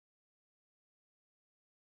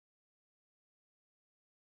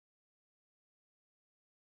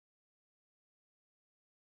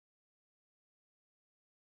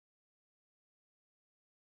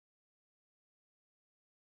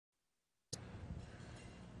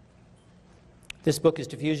This book is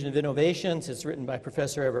Diffusion of Innovations. It's written by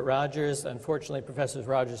Professor Everett Rogers. Unfortunately, Professor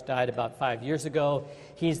Rogers died about 5 years ago.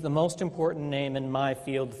 He's the most important name in my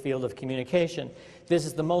field, the field of communication. This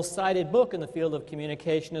is the most cited book in the field of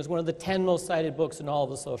communication. It's one of the 10 most cited books in all of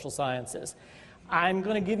the social sciences. I'm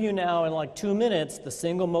going to give you now, in like 2 minutes, the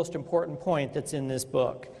single most important point that's in this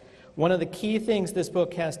book. One of the key things this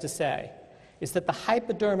book has to say is that the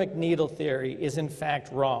hypodermic needle theory is in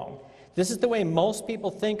fact wrong. This is the way most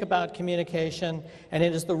people think about communication, and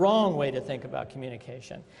it is the wrong way to think about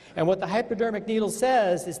communication. And what the hypodermic needle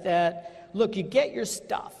says is that, look, you get your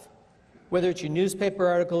stuff, whether it's your newspaper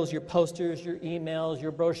articles, your posters, your emails,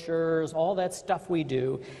 your brochures, all that stuff we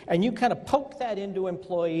do, and you kind of poke that into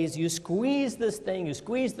employees, you squeeze this thing, you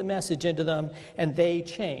squeeze the message into them, and they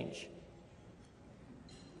change.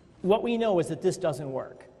 What we know is that this doesn't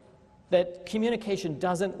work, that communication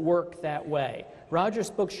doesn't work that way. Rogers'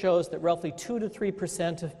 book shows that roughly 2 to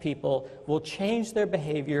 3% of people will change their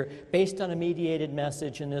behavior based on a mediated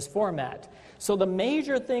message in this format. So the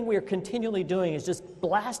major thing we are continually doing is just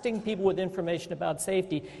blasting people with information about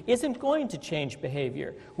safety isn't going to change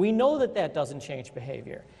behavior. We know that that doesn't change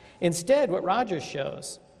behavior. Instead, what Rogers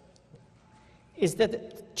shows is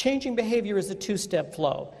that changing behavior is a two-step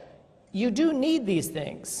flow. You do need these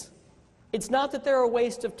things. It's not that they're a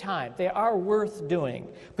waste of time. They are worth doing.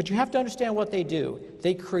 But you have to understand what they do.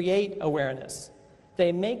 They create awareness.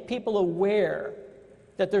 They make people aware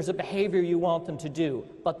that there's a behavior you want them to do,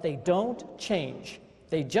 but they don't change.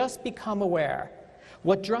 They just become aware.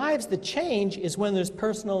 What drives the change is when there's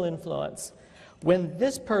personal influence. When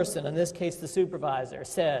this person, in this case the supervisor,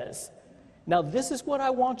 says, now this is what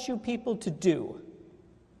I want you people to do,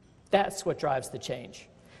 that's what drives the change.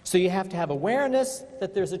 So you have to have awareness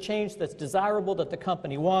that there's a change that's desirable, that the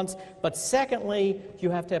company wants, but secondly, you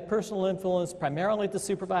have to have personal influence, primarily at the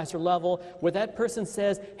supervisor level, where that person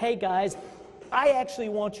says, hey guys, I actually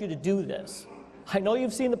want you to do this. I know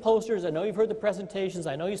you've seen the posters, I know you've heard the presentations,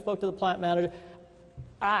 I know you spoke to the plant manager,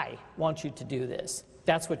 I want you to do this.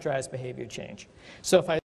 That's what drives behavior change. So if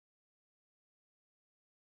I